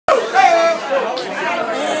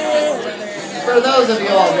For those of you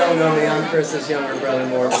all who don't know me, I'm Chris's younger brother,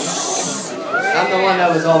 Morgan. I'm the one that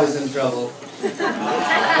was always in trouble.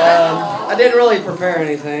 I didn't really prepare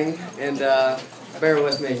anything, and bear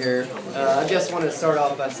with me here. I just want to start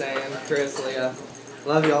off by saying, Chris, Lea,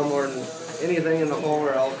 love you all more than anything in the whole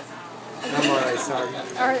world. I'm alright, sorry.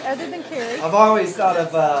 Other than Carrie. I've always thought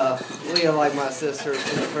of Lea like my sister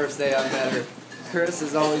from the first day I met her. Chris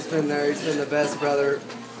has always been there. He's been the best brother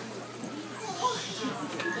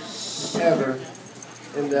ever.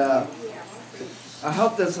 And I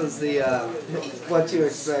hope this was the what you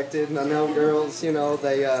expected. And I know girls, you know,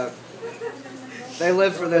 they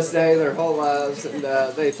live for this day their whole lives, and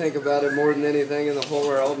they think about it more than anything in the whole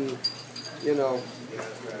world. And you know,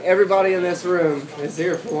 everybody in this room is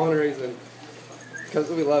here for one reason, because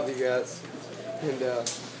we love you guys. And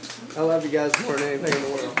I love you guys more than anything in the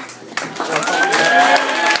world.